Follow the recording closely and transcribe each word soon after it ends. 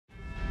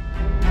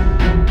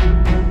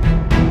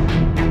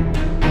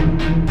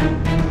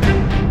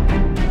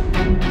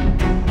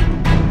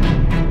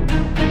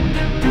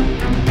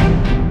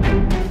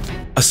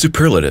A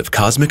superlative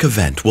cosmic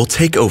event will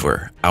take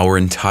over our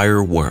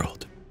entire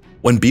world.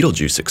 When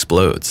Betelgeuse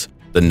explodes,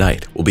 the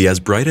night will be as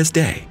bright as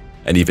day,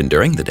 and even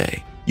during the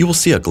day, you will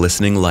see a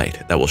glistening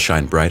light that will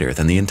shine brighter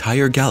than the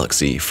entire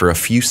galaxy for a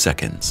few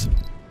seconds.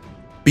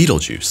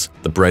 Betelgeuse,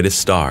 the brightest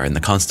star in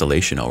the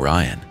constellation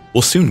Orion,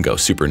 will soon go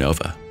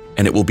supernova,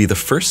 and it will be the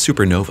first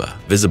supernova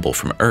visible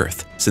from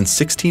Earth since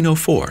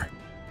 1604,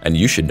 and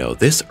you should know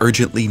this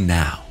urgently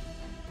now.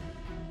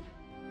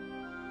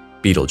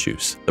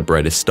 Betelgeuse, the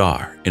brightest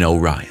star in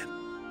Orion.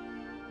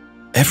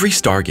 Every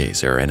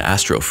stargazer and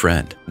astro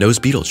friend knows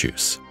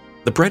Betelgeuse,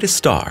 the brightest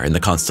star in the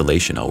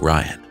constellation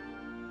Orion.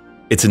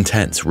 Its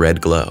intense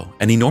red glow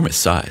and enormous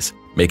size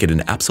make it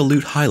an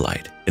absolute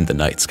highlight in the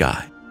night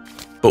sky.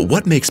 But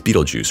what makes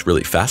Betelgeuse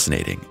really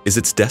fascinating is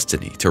its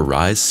destiny to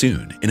rise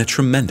soon in a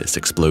tremendous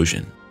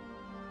explosion.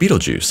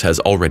 Betelgeuse has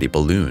already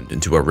ballooned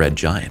into a red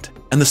giant,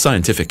 and the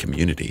scientific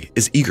community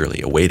is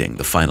eagerly awaiting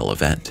the final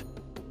event.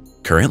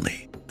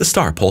 Currently, the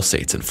star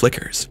pulsates and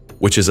flickers,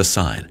 which is a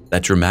sign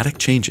that dramatic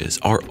changes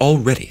are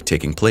already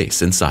taking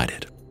place inside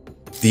it.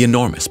 The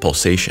enormous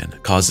pulsation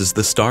causes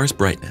the star's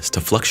brightness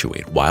to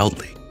fluctuate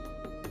wildly.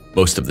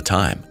 Most of the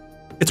time,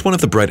 it's one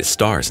of the brightest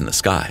stars in the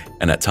sky,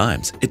 and at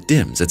times it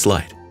dims its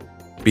light.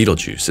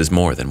 Betelgeuse is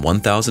more than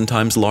 1,000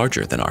 times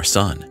larger than our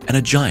Sun and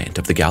a giant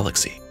of the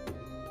galaxy.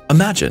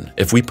 Imagine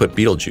if we put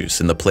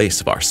Betelgeuse in the place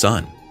of our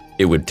Sun,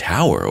 it would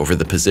tower over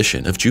the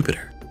position of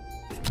Jupiter.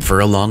 For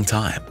a long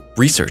time,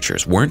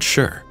 researchers weren't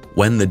sure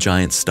when the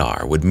giant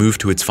star would move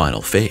to its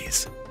final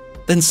phase.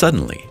 Then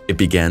suddenly, it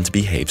began to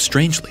behave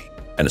strangely,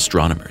 and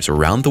astronomers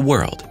around the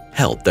world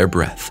held their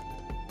breath.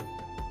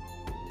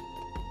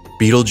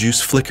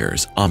 Betelgeuse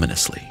flickers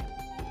ominously.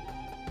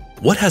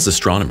 What has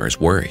astronomers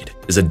worried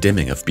is a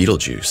dimming of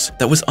Betelgeuse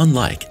that was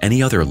unlike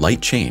any other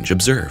light change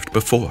observed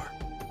before.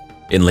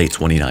 In late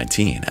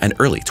 2019 and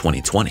early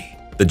 2020,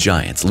 the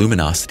giant's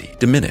luminosity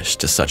diminished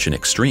to such an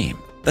extreme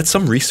that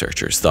some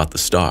researchers thought the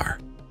star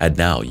had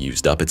now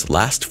used up its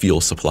last fuel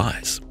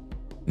supplies.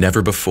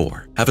 Never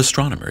before have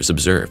astronomers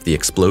observed the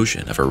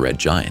explosion of a red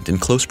giant in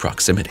close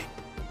proximity.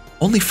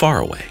 Only far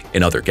away,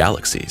 in other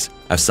galaxies,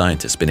 have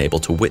scientists been able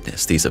to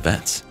witness these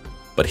events.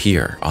 But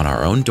here, on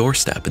our own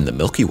doorstep in the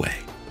Milky Way,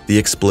 the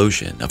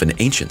explosion of an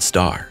ancient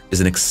star is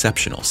an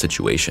exceptional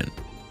situation.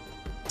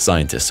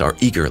 Scientists are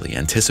eagerly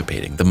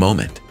anticipating the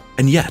moment,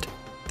 and yet,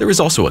 there is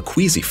also a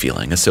queasy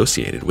feeling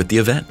associated with the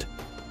event.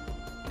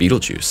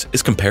 Betelgeuse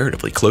is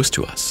comparatively close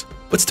to us,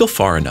 but still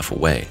far enough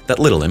away that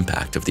little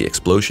impact of the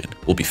explosion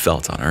will be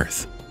felt on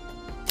Earth.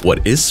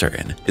 What is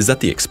certain is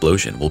that the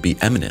explosion will be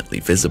eminently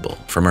visible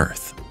from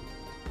Earth.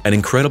 An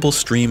incredible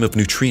stream of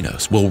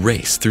neutrinos will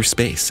race through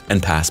space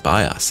and pass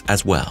by us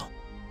as well.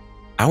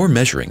 Our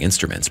measuring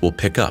instruments will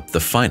pick up the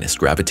finest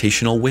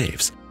gravitational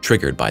waves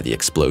triggered by the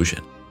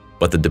explosion,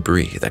 but the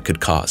debris that could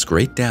cause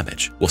great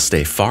damage will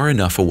stay far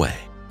enough away.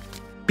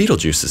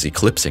 Betelgeuse's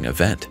eclipsing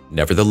event,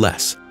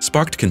 nevertheless,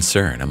 sparked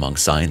concern among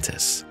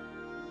scientists.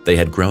 They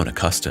had grown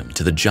accustomed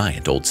to the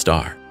giant old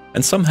star,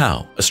 and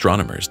somehow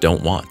astronomers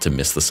don't want to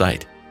miss the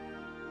sight.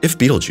 If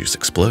Betelgeuse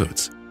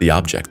explodes, the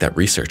object that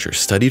researchers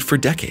studied for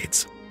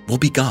decades will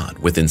be gone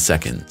within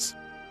seconds.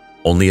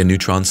 Only a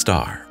neutron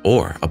star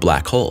or a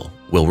black hole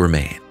will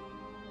remain.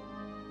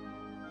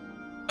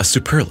 A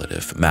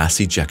superlative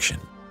mass ejection.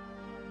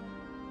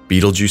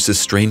 Betelgeuse's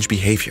strange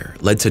behavior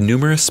led to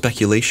numerous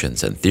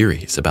speculations and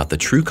theories about the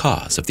true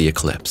cause of the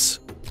eclipse.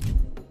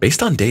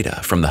 Based on data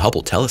from the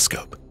Hubble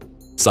telescope,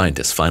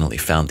 scientists finally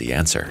found the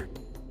answer.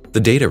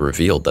 The data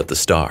revealed that the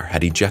star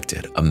had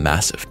ejected a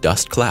massive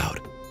dust cloud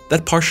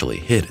that partially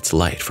hid its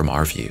light from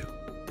our view.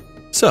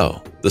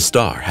 So, the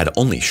star had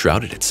only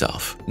shrouded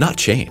itself, not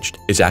changed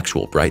its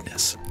actual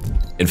brightness.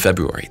 In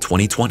February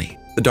 2020,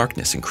 the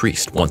darkness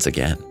increased once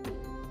again.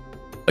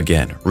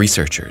 Again,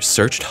 researchers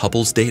searched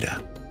Hubble's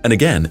data, and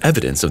again,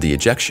 evidence of the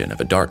ejection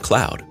of a dark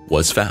cloud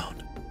was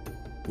found.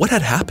 What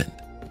had happened?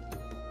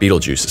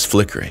 Betelgeuse's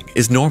flickering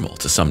is normal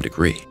to some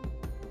degree.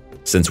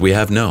 Since we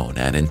have known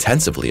and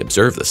intensively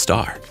observed the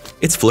star,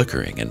 its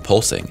flickering and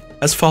pulsing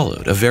has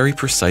followed a very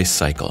precise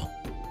cycle.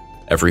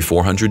 Every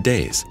 400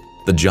 days,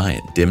 the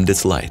giant dimmed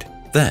its light,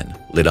 then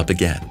lit up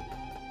again.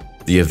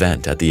 The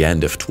event at the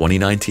end of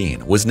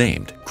 2019 was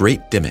named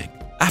Great Dimming,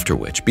 after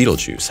which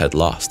Betelgeuse had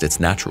lost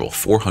its natural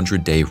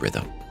 400-day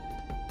rhythm.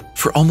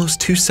 For almost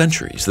 2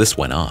 centuries this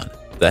went on,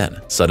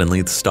 then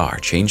suddenly the star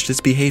changed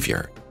its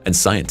behavior and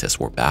scientists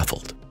were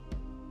baffled.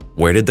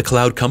 Where did the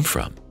cloud come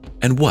from,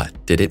 and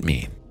what did it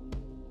mean?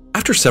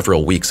 After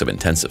several weeks of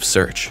intensive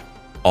search,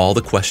 all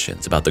the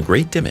questions about the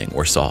Great Dimming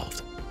were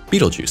solved.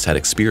 Betelgeuse had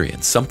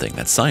experienced something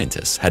that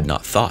scientists had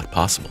not thought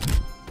possible.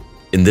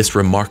 In this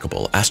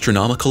remarkable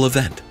astronomical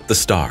event, the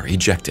star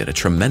ejected a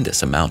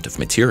tremendous amount of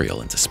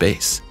material into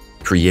space,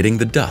 creating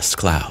the dust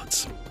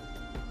clouds.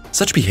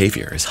 Such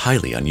behavior is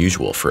highly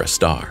unusual for a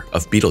star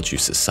of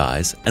Betelgeuse's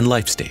size and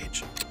life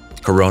stage.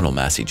 Coronal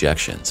mass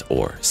ejections,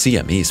 or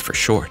CMEs for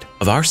short,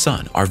 of our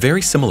Sun are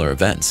very similar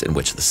events in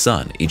which the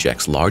Sun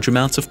ejects large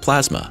amounts of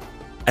plasma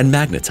and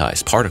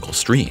magnetized particle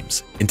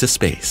streams into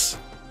space.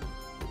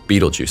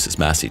 Betelgeuse's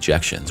mass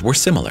ejections were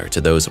similar to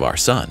those of our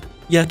Sun,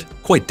 yet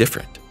quite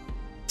different.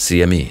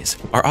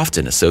 CMEs are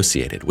often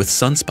associated with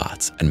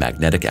sunspots and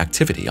magnetic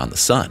activity on the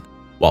Sun,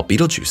 while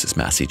Betelgeuse's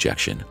mass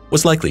ejection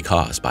was likely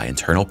caused by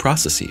internal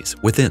processes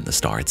within the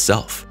star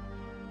itself.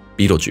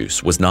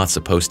 Betelgeuse was not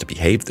supposed to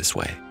behave this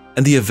way,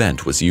 and the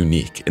event was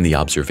unique in the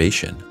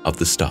observation of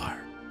the star.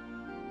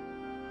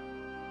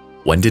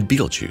 When did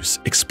Betelgeuse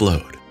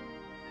explode?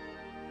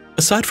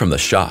 Aside from the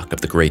shock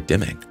of the Great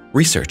Dimming,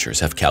 researchers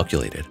have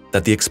calculated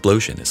that the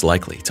explosion is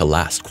likely to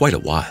last quite a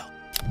while.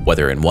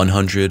 Whether in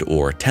 100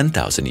 or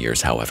 10,000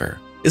 years, however,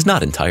 is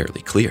not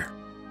entirely clear.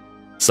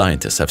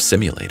 Scientists have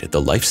simulated the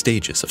life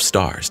stages of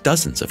stars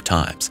dozens of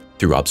times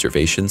through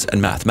observations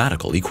and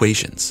mathematical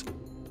equations.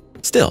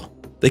 Still,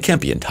 they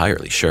can't be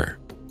entirely sure.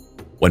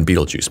 When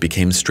Betelgeuse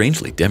became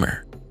strangely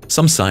dimmer,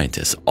 some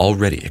scientists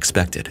already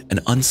expected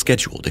an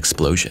unscheduled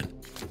explosion.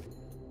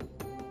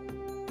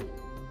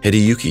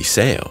 Hideyuki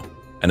Seo,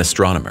 an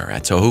astronomer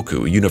at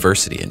Tohoku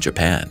University in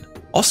Japan,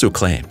 also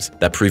claims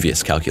that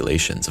previous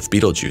calculations of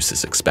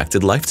Betelgeuse's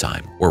expected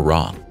lifetime were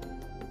wrong.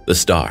 The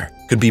star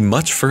could be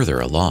much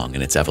further along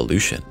in its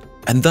evolution,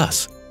 and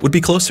thus would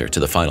be closer to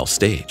the final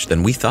stage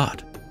than we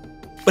thought.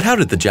 But how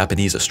did the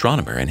Japanese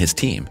astronomer and his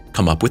team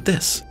come up with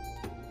this?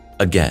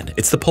 Again,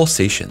 it's the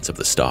pulsations of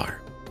the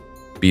star.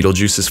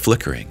 Betelgeuse's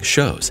flickering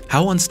shows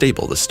how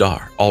unstable the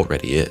star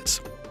already is.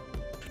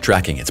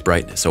 Tracking its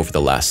brightness over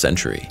the last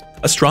century,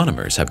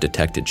 astronomers have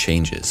detected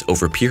changes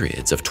over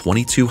periods of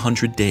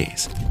 2,200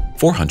 days,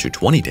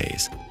 420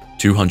 days,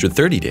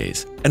 230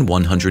 days, and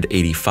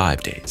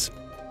 185 days.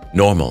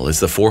 Normal is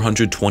the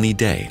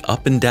 420-day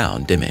up and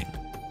down dimming.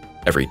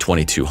 Every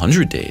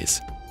 2,200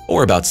 days,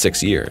 or about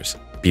 6 years,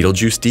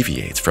 Betelgeuse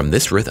deviates from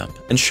this rhythm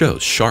and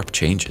shows sharp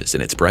changes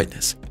in its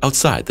brightness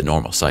outside the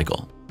normal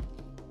cycle.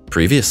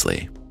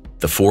 Previously,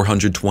 the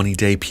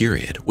 420-day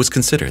period was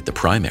considered the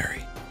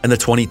primary, and the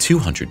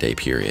 2,200-day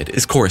period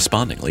is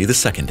correspondingly the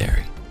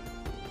secondary.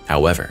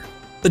 However,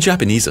 the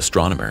Japanese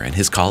astronomer and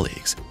his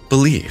colleagues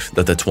believe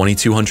that the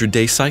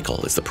 2,200-day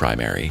cycle is the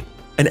primary,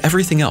 and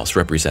everything else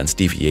represents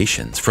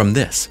deviations from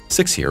this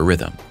 6-year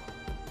rhythm.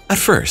 At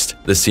first,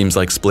 this seems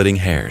like splitting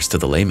hairs to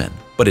the layman,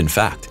 but in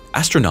fact,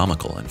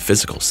 astronomical and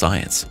physical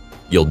science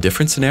yield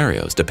different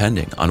scenarios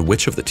depending on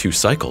which of the two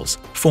cycles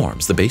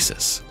forms the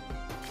basis.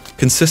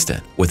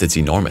 Consistent with its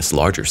enormous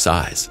larger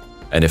size,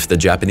 and if the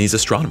Japanese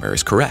astronomer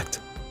is correct,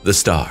 the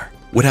star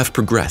would have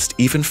progressed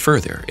even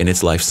further in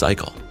its life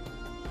cycle.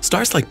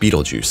 Stars like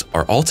Betelgeuse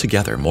are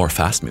altogether more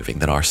fast-moving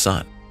than our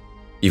Sun.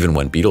 Even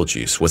when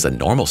Betelgeuse was a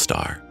normal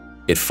star,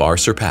 it far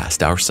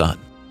surpassed our Sun.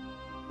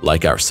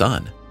 Like our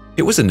Sun,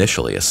 it was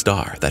initially a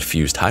star that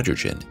fused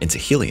hydrogen into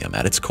helium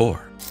at its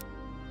core.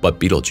 But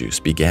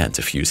Betelgeuse began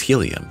to fuse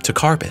helium to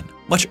carbon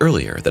much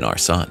earlier than our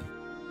Sun.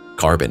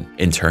 Carbon,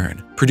 in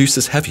turn,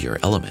 produces heavier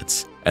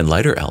elements, and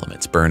lighter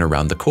elements burn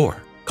around the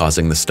core,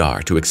 causing the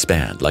star to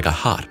expand like a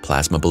hot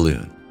plasma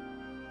balloon.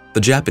 The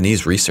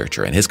Japanese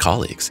researcher and his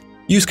colleagues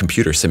use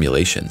computer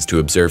simulations to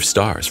observe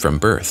stars from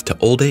birth to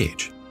old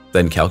age,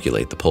 then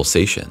calculate the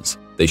pulsations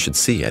they should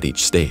see at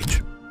each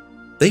stage.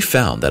 They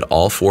found that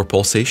all 4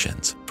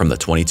 pulsations, from the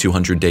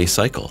 2,200-day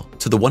cycle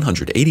to the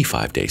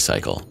 185-day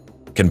cycle,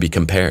 can be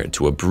compared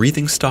to a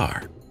breathing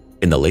star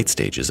in the late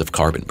stages of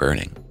carbon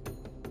burning.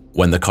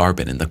 When the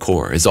carbon in the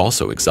core is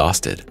also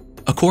exhausted,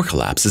 a core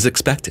collapse is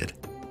expected,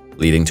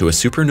 leading to a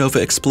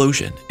supernova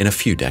explosion in a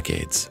few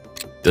decades.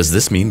 Does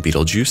this mean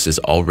Betelgeuse is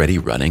already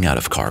running out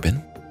of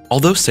carbon?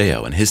 Although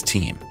Seo and his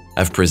team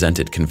have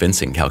presented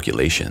convincing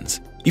calculations,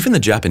 even the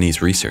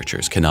Japanese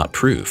researchers cannot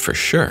prove for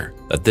sure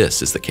that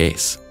this is the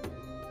case.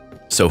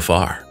 So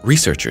far,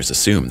 researchers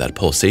assume that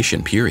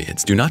pulsation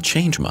periods do not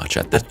change much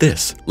at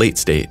this late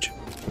stage.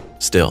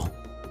 Still,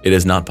 it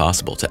is not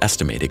possible to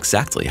estimate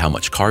exactly how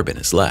much carbon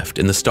is left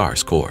in the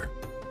star's core.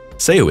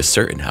 Seo is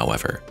certain,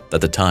 however,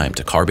 that the time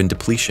to carbon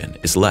depletion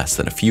is less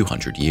than a few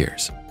hundred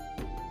years.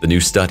 The new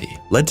study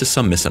led to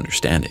some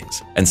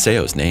misunderstandings, and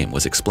Seo's name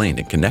was explained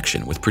in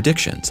connection with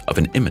predictions of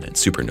an imminent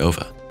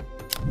supernova.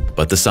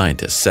 But the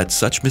scientists set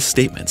such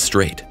misstatements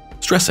straight,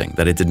 stressing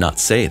that it did not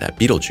say that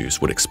Betelgeuse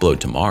would explode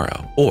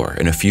tomorrow or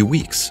in a few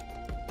weeks.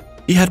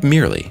 He had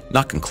merely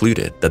not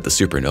concluded that the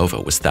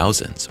supernova was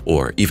thousands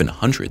or even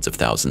hundreds of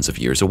thousands of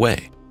years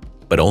away,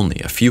 but only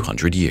a few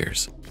hundred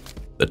years.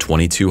 The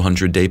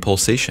 2,200-day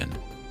pulsation,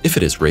 if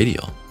it is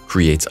radial,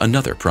 creates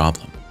another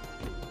problem.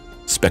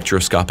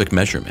 Spectroscopic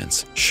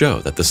measurements show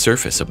that the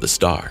surface of the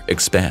star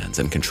expands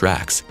and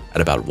contracts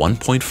at about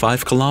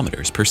 1.5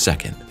 kilometers per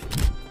second.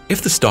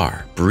 If the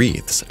star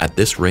breathes at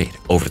this rate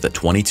over the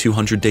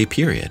 2,200-day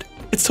period,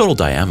 its total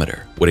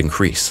diameter would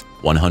increase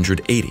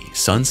 180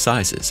 sun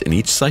sizes in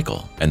each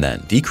cycle and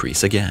then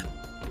decrease again.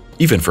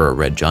 Even for a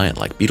red giant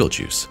like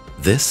Betelgeuse,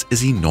 this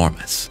is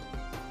enormous.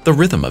 The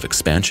rhythm of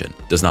expansion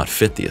does not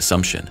fit the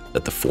assumption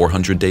that the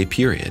 400-day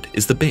period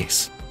is the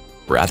base.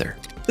 Rather,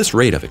 this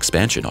rate of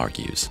expansion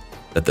argues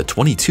that the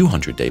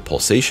 2,200-day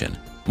pulsation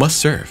must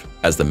serve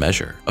as the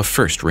measure of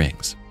first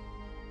rings.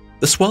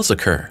 The swells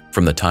occur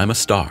from the time a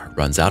star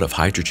runs out of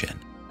hydrogen,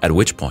 at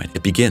which point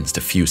it begins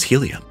to fuse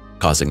helium,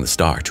 causing the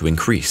star to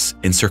increase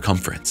in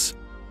circumference.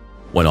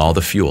 When all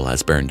the fuel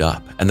has burned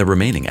up and the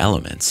remaining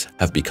elements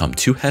have become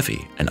too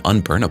heavy and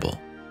unburnable,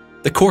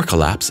 the core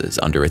collapses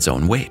under its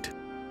own weight.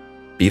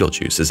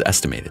 Betelgeuse is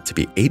estimated to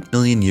be 8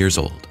 million years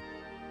old.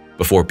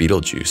 Before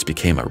Betelgeuse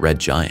became a red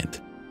giant,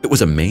 it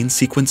was a main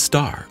sequence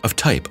star of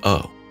type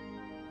O.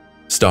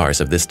 Stars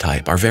of this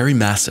type are very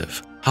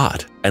massive,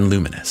 hot, and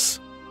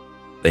luminous.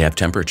 They have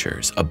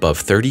temperatures above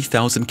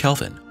 30,000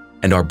 Kelvin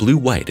and are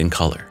blue-white in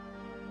color.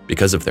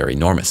 Because of their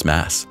enormous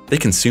mass, they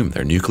consume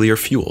their nuclear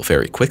fuel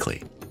very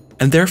quickly,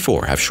 and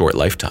therefore have short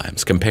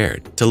lifetimes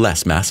compared to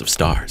less massive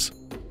stars.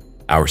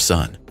 Our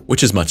Sun,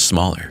 which is much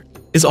smaller,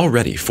 is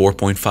already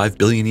 4.5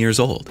 billion years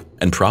old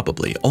and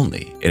probably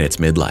only in its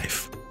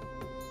midlife.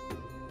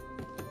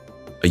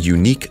 A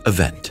unique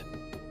event.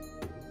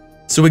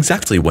 So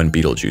exactly when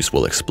Betelgeuse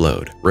will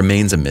explode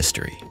remains a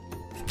mystery.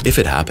 If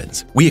it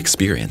happens, we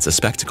experience a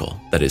spectacle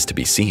that is to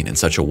be seen in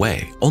such a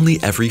way only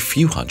every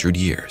few hundred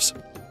years.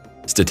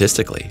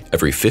 Statistically,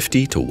 every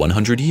 50 to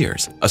 100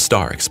 years, a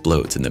star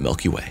explodes in the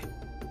Milky Way.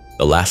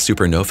 The last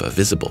supernova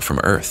visible from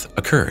Earth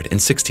occurred in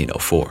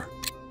 1604.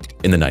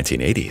 In the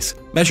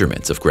 1980s,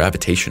 measurements of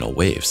gravitational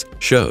waves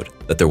showed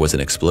that there was an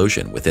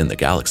explosion within the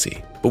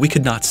galaxy, but we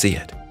could not see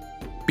it.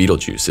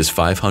 Betelgeuse is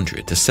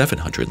 500 to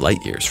 700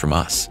 light-years from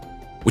us,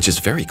 which is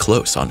very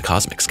close on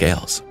cosmic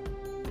scales.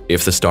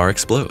 If the star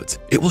explodes,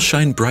 it will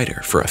shine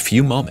brighter for a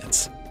few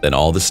moments than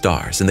all the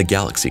stars in the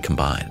galaxy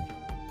combined.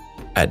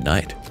 At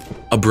night,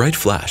 a bright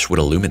flash would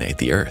illuminate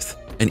the Earth,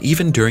 and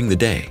even during the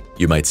day,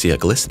 you might see a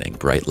glistening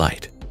bright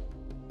light.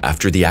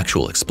 After the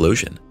actual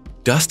explosion,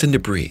 dust and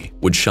debris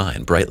would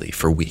shine brightly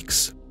for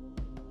weeks.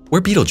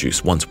 Where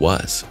Betelgeuse once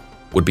was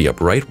would be a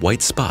bright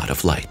white spot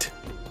of light.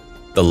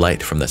 The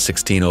light from the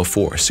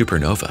 1604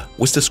 supernova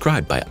was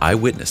described by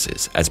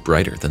eyewitnesses as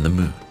brighter than the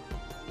moon.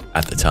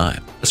 At the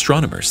time,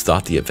 astronomers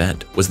thought the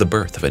event was the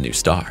birth of a new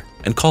star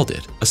and called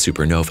it a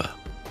supernova.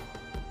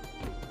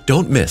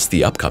 Don't miss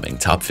the upcoming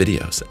top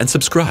videos and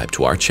subscribe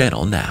to our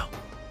channel now.